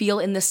really feel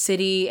in the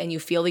city, and you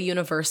feel the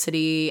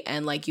university,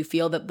 and like you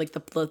feel that like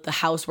the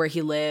house where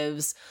he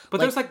lives. But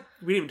there's we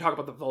didn't even talk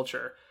about the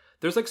vulture.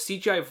 There's like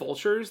CGI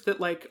vultures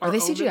that like are they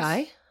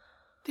CGI?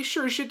 They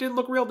sure as shit didn't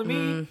look real to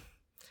me.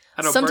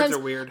 I don't know. Sometimes, birds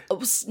are weird.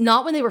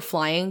 Not when they were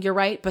flying, you're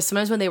right. But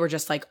sometimes when they were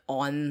just like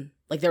on,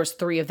 like there was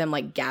 3 of them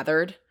like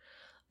gathered,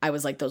 I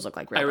was like, those look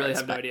like real. I really birds,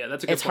 have no idea.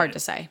 That's a good It's point. Hard to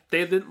say.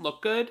 They didn't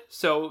look good,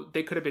 so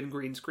they could have been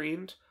green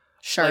screened.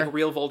 Sure. Like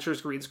real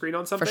vultures green screen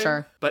on something. For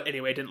sure. But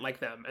anyway, I didn't like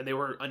them. And they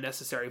were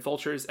unnecessary.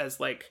 Vultures as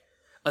like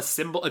a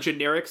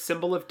generic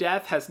symbol of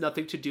death has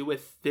nothing to do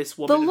with this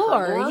woman. The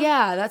lore. And her lore.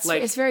 Yeah,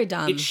 like, it's very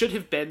dumb. It should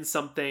have been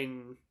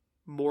something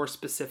more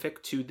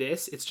specific to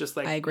this. It's just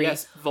like, I agree.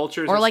 Yes,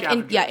 vultures or like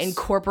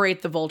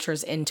incorporate the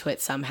vultures into it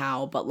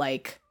somehow, but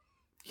like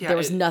there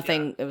was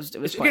nothing. Yeah. It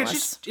was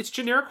pointless. It's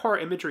generic horror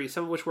imagery,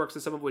 some of which works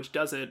and some of which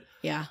doesn't.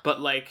 Yeah.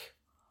 But like,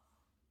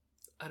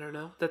 I don't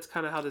know. That's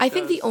kind of how this I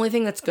think the only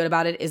thing that's good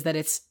about it is that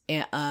it's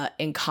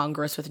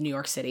incongruous with New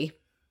York City.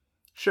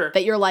 Sure.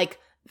 That you're like,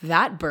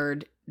 that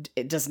bird,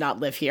 it does not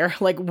live here.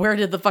 Like,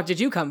 where the fuck did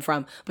you come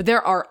from? But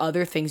there are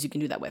other things you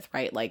can do that with,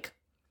 right? Like,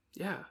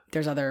 yeah,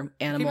 there's other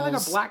animals. Maybe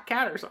like a black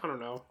cat or something. I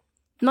don't know.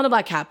 Not a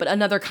black cat, but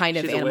another kind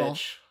of animal. A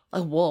witch.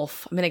 A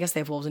wolf. I mean, I guess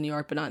they have wolves in New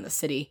York, but not in the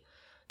city.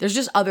 There's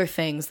just other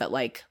things that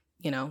like,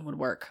 would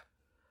work.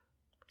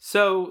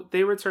 So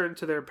they return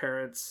to their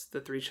parents, the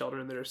 3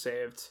 children that are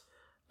saved.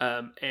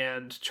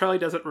 And Charlie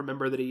doesn't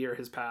remember that a year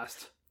has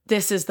passed.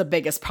 This is the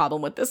biggest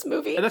problem with this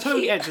movie. And that's how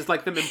it ends, is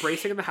like them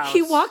embracing in the house.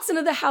 He walks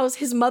into the house.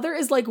 His mother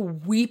is like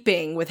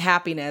weeping with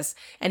happiness.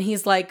 And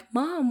he's like,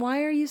 Mom,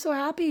 why are you so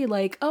happy?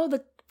 Like, oh,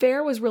 the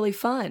fair was really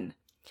fun.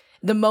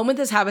 The moment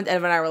this happened,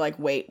 Evan and I were like,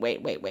 wait.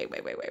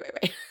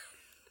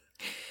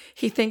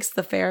 He thinks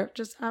the fair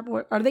just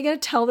happened. Are they going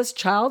to tell this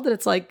child that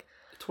it's like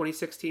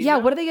 2016? Yeah,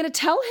 what are they going to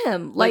tell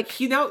him? Like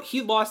he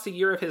lost a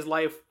year of his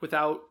life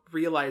without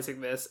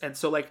realizing this, and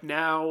so like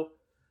now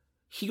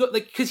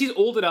because he's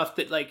old enough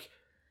that like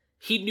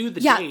he knew the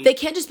date. Yeah, they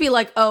can't just be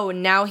like, oh,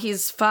 now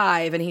he's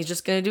 5 and he's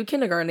just going to do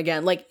kindergarten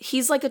again. Like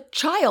he's like a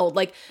child.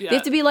 Like they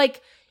have to be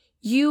like,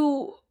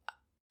 you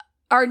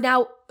are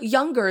now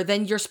younger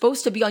than you're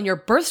supposed to be on your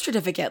birth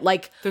certificate.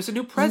 Like there's a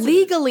new president.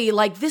 Legally,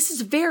 like this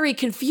is very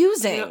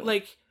confusing. Yeah,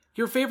 like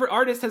your favorite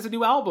artist has a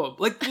new album.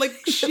 Like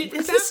shit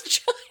is this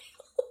child.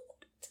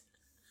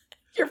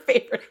 Your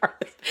favorite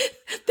artist.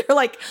 They're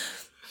like,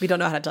 we don't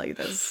know how to tell you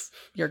this.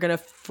 You're gonna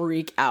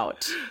freak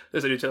out.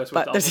 There's a new Taylor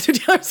Swift album. There's a new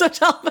Taylor Swift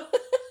album.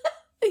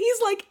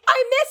 He's like,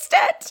 I missed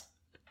it.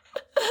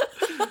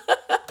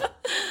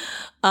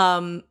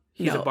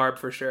 He's a barb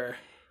for sure.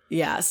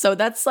 Yeah, so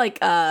that's like,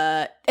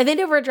 and they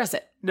never address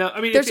it. No,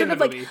 I mean, they're it's sort of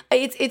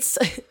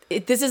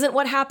like, this isn't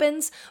what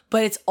happens,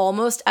 but it's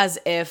almost as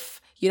if,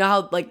 you know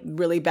how like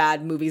really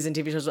bad movies and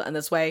TV shows will end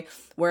this way,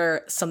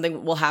 where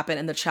something will happen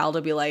and the child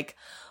will be like,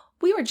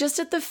 we were just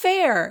at the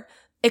fair.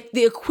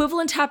 The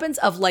equivalent happens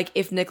of like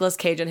if Nicolas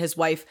Cage and his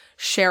wife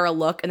share a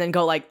look and then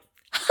go like,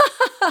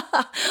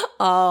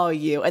 oh,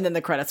 you, and then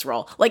the credits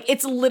roll. Like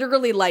it's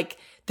literally like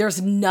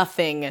there's no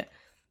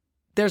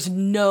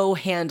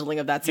handling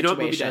of that situation. You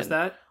know what movie does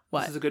that?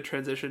 What? This is a good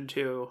transition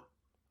to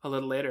a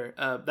little later.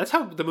 That's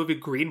how the movie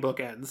Green Book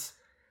ends.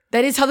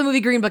 That is how the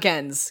movie Green Book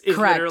ends. It's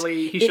correct.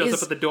 Literally, he shows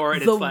up at the door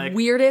and it's like,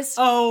 weirdest.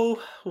 Oh,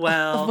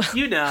 well,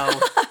 you know.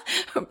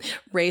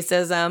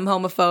 Racism,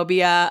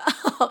 homophobia.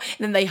 And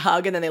then they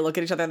hug and then they look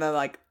at each other and they're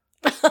like,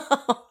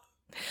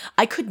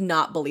 I could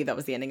not believe that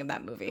was the ending of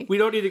that movie. We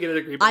don't need to get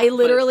into Green Book. I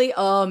literally,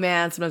 oh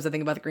man, sometimes I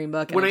think about the Green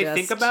Book. When I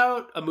think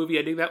about a movie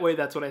ending that way,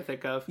 that's what I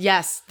think of.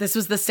 Yes, this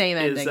was the same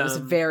ending. It was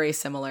very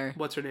similar.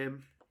 What's her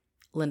name?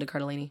 Linda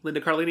Cardellini.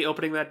 Linda Cardellini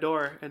opening that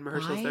door and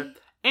Mahershala's there.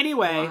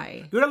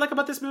 Anyway, what I like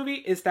about this movie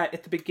is that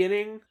at the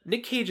beginning,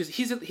 Nick Cage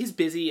he's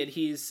busy and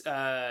he's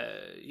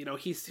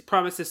he's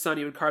promised his son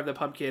he would carve the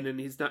pumpkin and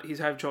he's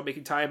having trouble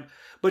making time,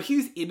 but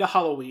he's into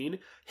Halloween.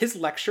 His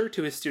lecture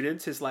to his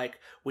students is like,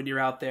 when you're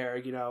out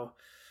there,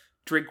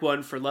 drink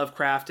one for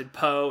Lovecraft and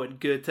Poe and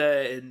Goethe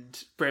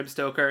and Bram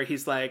Stoker.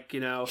 He's like,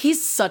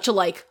 he's such a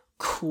like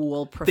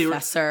cool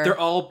professor. They're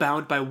all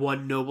bound by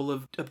one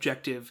noble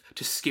objective: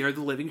 to scare the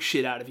living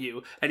shit out of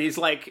you. And he's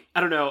like, I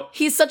don't know.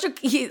 He's such a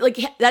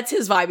that's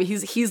his vibe.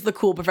 He's the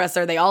cool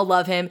professor. They all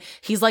love him.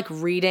 He's like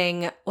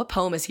reading, what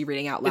poem is he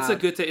reading out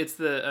loud? It's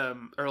the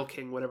Earl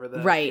King, whatever the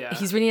right. Yeah.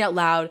 He's reading out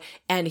loud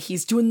and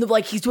he's doing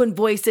he's doing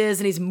voices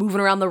and he's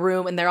moving around the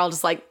room and they're all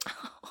just like,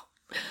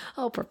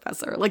 Oh,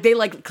 Professor. Like, they,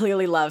 like,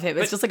 clearly love him.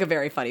 It's just, like, a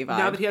very funny vibe.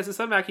 Now that he has his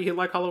son back, he can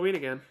like Halloween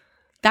again.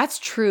 That's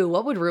true.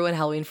 What would ruin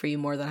Halloween for you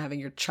more than having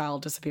your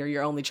child disappear,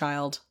 your only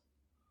child?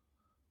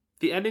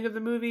 The ending of the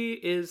movie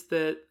is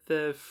that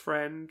the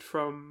friend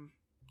from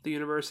the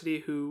university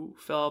who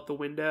fell out the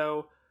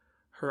window,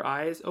 her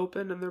eyes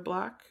open and they're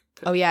black.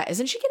 Oh, yeah.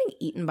 Isn't she getting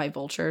eaten by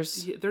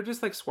vultures? Yeah, they're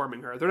just, like,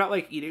 swarming her. They're not,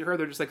 like, eating her.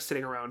 They're just, like,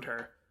 sitting around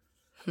her.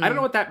 I don't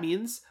know what that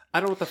means. I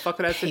don't know what the fuck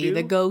that has to do. Pay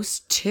the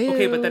ghost, too.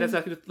 Okay, but that has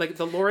nothing to, like,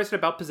 the lore isn't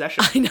about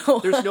possession. I know.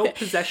 There's no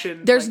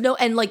possession. There's no,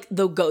 and, like,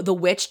 the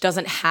witch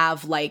doesn't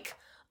have, like,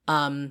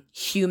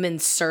 human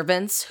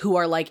servants who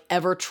are, like,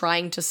 ever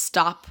trying to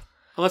stop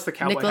unless the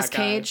cowboy Nicolas hat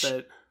Cage. Guy,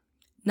 but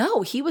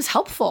No, he was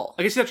helpful.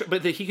 I guess that's,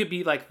 but he could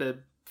be like the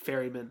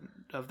ferryman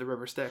of the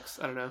River Styx.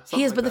 I don't know.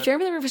 He is, like but that. the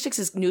ferryman of the River Styx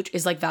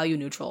is like value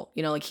neutral.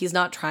 You know, like he's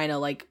not trying to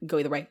like go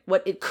either way.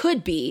 What it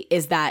could be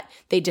is that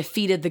they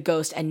defeated the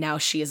ghost and now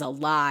she is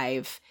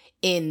alive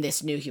in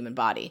this new human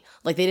body.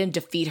 Like they didn't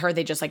defeat her;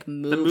 they just like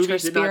moved her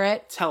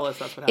spirit. Not tell us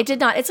that's what happened. It did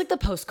not. It's like the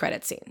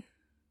post-credit scene.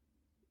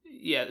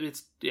 Yeah,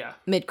 it's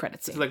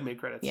mid-credit scene. It's like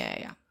mid-credits.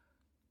 Yeah.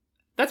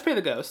 That's Pay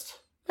the Ghost.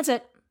 That's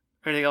it.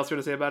 Anything else you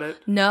want to say about it?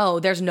 No,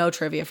 there's no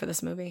trivia for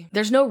this movie.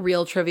 There's no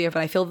real trivia,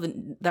 but I feel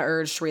the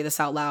urge to read this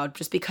out loud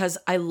just because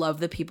I love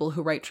the people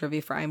who write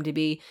trivia for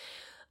IMDb.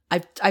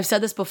 I've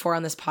said this before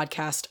on this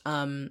podcast.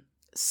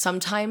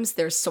 Sometimes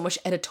there's so much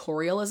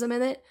editorialism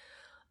in it,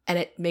 and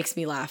it makes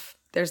me laugh.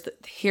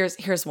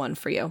 Here's one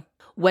for you.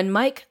 When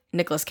Mike,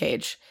 Nicolas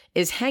Cage,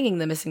 is hanging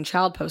the missing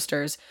child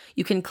posters,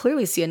 you can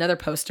clearly see another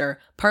poster,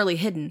 partly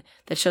hidden,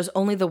 that shows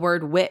only the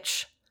word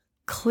witch.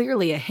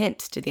 Clearly a hint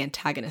to the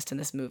antagonist in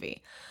this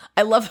movie.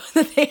 I love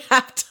that they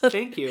have to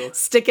Thank you.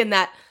 stick in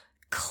that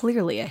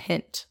clearly a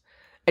hint.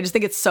 I just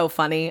think it's so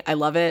funny. I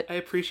love it. I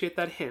appreciate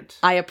that hint.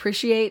 I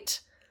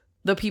appreciate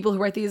the people who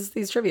write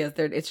these trivia.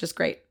 It's just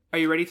great. Are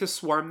you ready to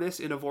swarm this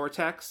in a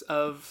vortex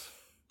of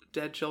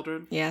dead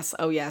children? Yes.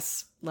 Oh,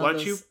 yes. Love Why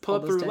don't you pull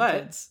up the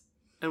roulette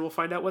and we'll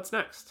find out what's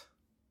next.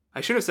 I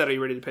should have said, are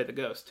you ready to pay the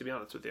ghost, to be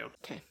honest with you.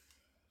 Okay.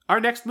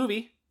 Our next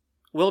movie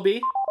will be...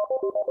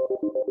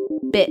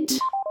 Bit.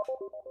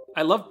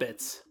 I love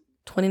Bits.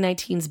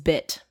 2019's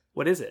Bit.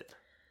 What is it?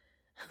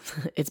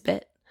 It's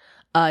Bit.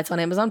 It's on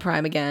Amazon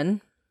Prime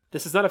again.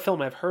 This is not a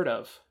film I've heard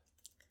of.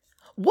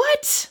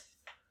 What?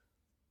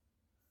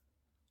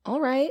 All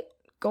right.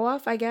 Go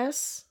off, I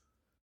guess.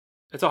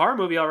 It's a horror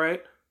movie, all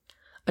right.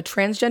 A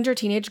transgender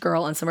teenage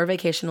girl on summer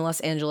vacation in Los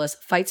Angeles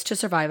fights to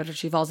survive after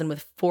she falls in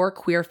with 4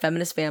 queer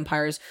feminist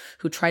vampires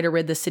who try to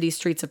rid the city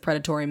streets of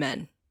predatory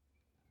men.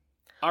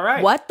 All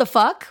right. What the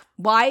fuck?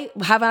 Why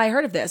haven't I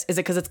heard of this? Is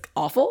it because it's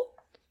awful?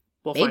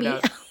 We'll Maybe. find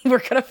out. We're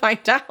going to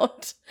find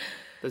out.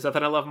 There's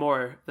nothing I love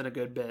more than a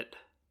good bit.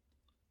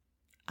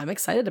 I'm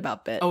excited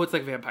about Bit. Oh, it's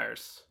like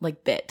vampires.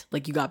 Like Bit.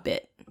 Like you got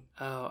bit.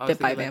 Oh, I was Bit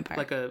by thinking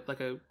vampire.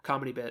 like a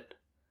comedy bit.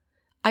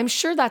 I'm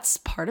sure that's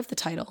part of the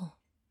title.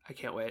 I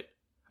can't wait.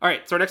 All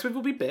right, so our next movie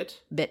will be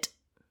Bit. Bit.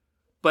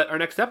 But our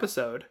next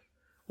episode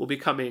will be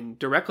coming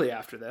directly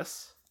after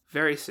this,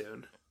 very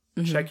soon.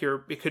 Mm-hmm. Check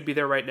it could be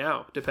there right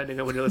now, depending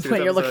on when you're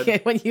listening to this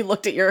episode. When you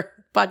looked at your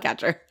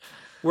podcatcher.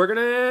 We're going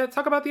to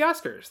talk about the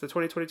Oscars, the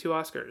 2022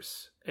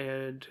 Oscars.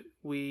 And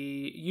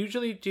we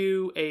usually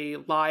do a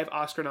live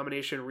Oscar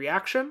nomination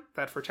reaction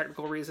that for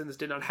technical reasons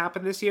did not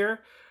happen this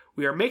year.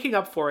 We are making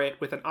up for it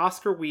with an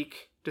Oscar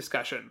week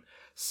discussion.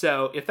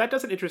 So if that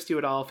doesn't interest you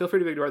at all, feel free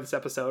to ignore this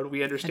episode.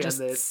 We understand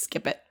that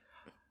skip it.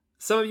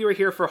 some of you are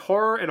here for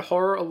horror and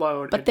horror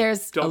alone. But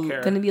there's don't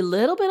care. going to be a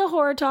little bit of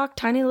horror talk,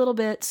 tiny little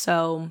bit.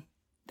 So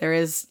there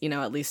is,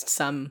 at least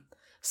some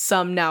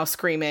now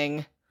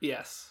screaming.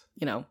 Yes.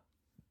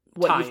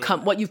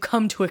 What you've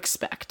come to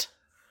expect.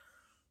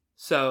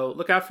 So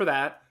look out for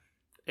that.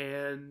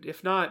 And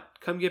if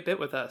not, come get bit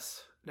with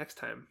us next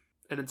time.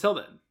 And until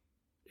then,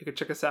 you can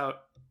check us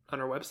out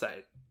on our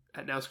website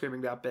at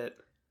nowscreaming.bit.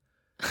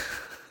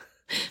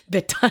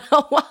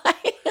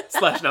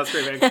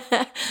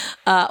 bit.ly/nowscreaming.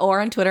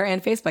 Or on Twitter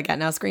and Facebook at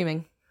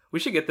nowscreaming. We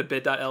should get the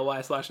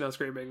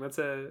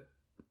bit.ly/nowscreaming.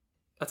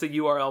 That's a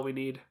URL we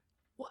need.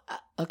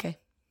 Okay.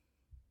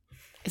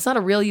 It's not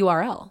a real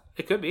URL.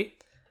 It could be.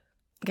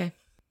 Okay.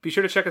 Be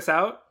sure to check us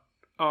out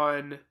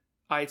on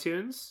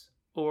iTunes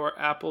or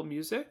Apple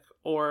Music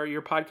or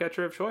your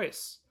podcatcher of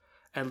choice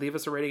and leave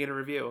us a rating and a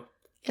review.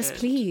 Yes,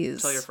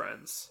 please. Tell your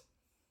friends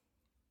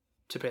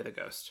to pay the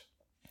ghost.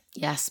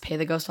 Yes, pay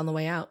the ghost on the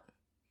way out.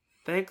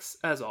 Thanks,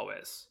 as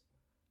always,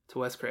 to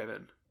Wes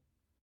Craven.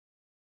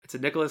 It's a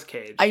Nicolas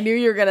Cage. I knew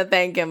you were going to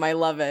thank him. I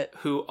love it.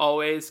 Who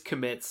always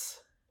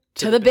commits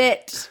to the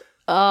bit.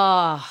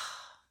 Oh,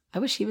 I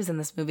wish he was in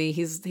this movie.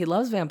 He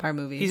loves vampire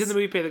movies. He's in the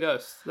movie Pay the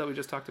Ghost that we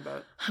just talked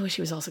about. I wish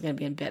he was also going to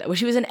be in Bit. I wish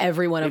he was in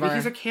every one of our... Maybe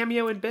he's a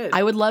cameo in Bit.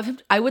 I would love him.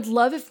 I would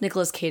love if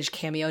Nicolas Cage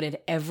cameoed in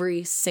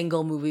every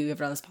single movie we've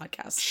ever done on this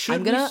podcast.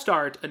 Should we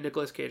start a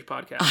Nicolas Cage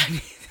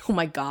podcast? Oh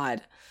my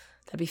God.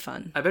 That'd be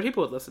fun. I bet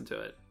people would listen to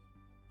it.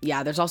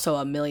 Yeah, there's also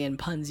a million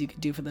puns you could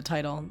do for the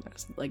title.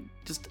 There's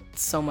just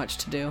so much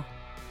to do.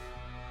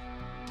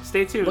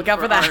 Stay tuned. Look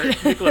out for that.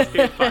 Our Nicolas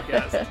Cage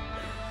podcast.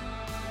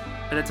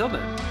 And until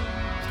then,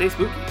 Stay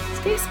spooky.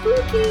 Stay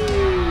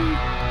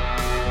spooky.